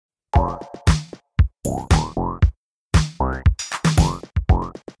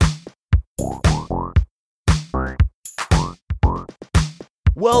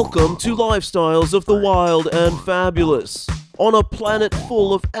Welcome to Lifestyles of the Wild and Fabulous. On a planet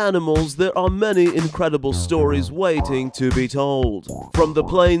full of animals, there are many incredible stories waiting to be told. From the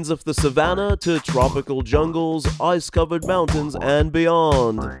plains of the savannah to tropical jungles, ice-covered mountains, and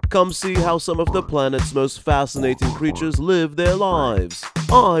beyond. Come see how some of the planet's most fascinating creatures live their lives.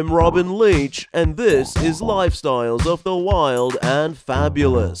 I'm Robin Leech, and this is Lifestyles of the Wild and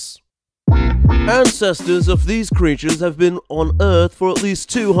Fabulous. Ancestors of these creatures have been on Earth for at least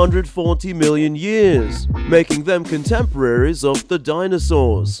 240 million years, making them contemporaries of the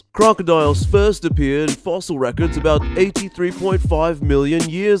dinosaurs. Crocodiles first appeared in fossil records about 83.5 million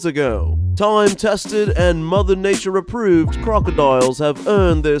years ago. Time-tested and Mother Nature approved, crocodiles have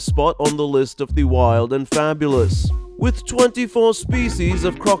earned their spot on the list of the wild and fabulous. With 24 species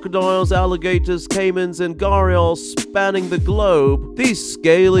of crocodiles, alligators, caimans, and gharials spanning the globe, these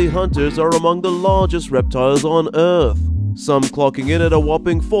scaly hunters are among the largest reptiles on Earth, some clocking in at a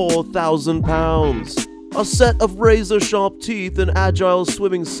whopping 4,000 pounds. A set of razor-sharp teeth and agile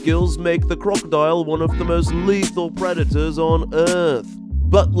swimming skills make the crocodile one of the most lethal predators on Earth.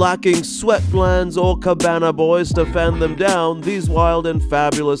 But lacking sweat glands or cabana boys to fan them down, these wild and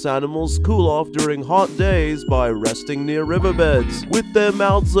fabulous animals cool off during hot days by resting near riverbeds, with their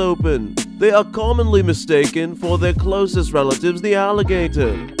mouths open. They are commonly mistaken for their closest relatives, the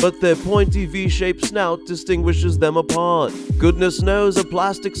alligator, but their pointy V-shaped snout distinguishes them apart. Goodness knows a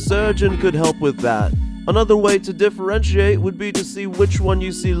plastic surgeon could help with that. Another way to differentiate would be to see which one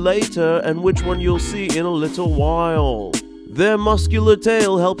you see later and which one you'll see in a little while. Their muscular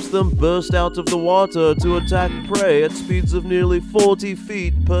tail helps them burst out of the water to attack prey at speeds of nearly 40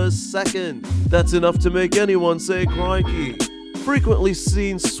 feet per second. That's enough to make anyone say crikey. Frequently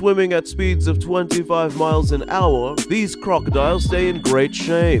seen swimming at speeds of 25 miles an hour, these crocodiles stay in great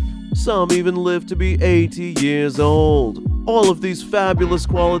shape. Some even live to be 80 years old. All of these fabulous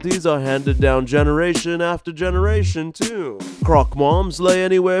qualities are handed down generation after generation too. Croc moms lay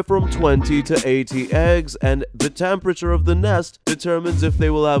anywhere from 20 to 80 eggs, and the temperature of the nest determines if they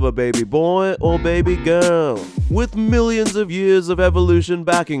will have a baby boy or baby girl. With millions of years of evolution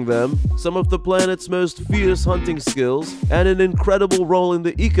backing them, some of the planet's most fierce hunting skills, and an incredible role in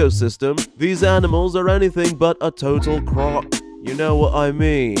the ecosystem, these animals are anything but a total croc. You know what I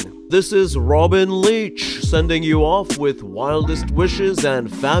mean. This is Robin Leech, sending you off with wildest wishes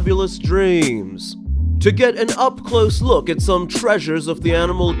and fabulous dreams. To get an up-close look at some treasures of the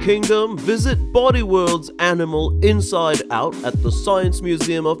animal kingdom, visit Bodyworld's Animal Inside Out at the Science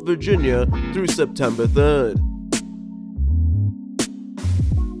Museum of Virginia through September 3rd.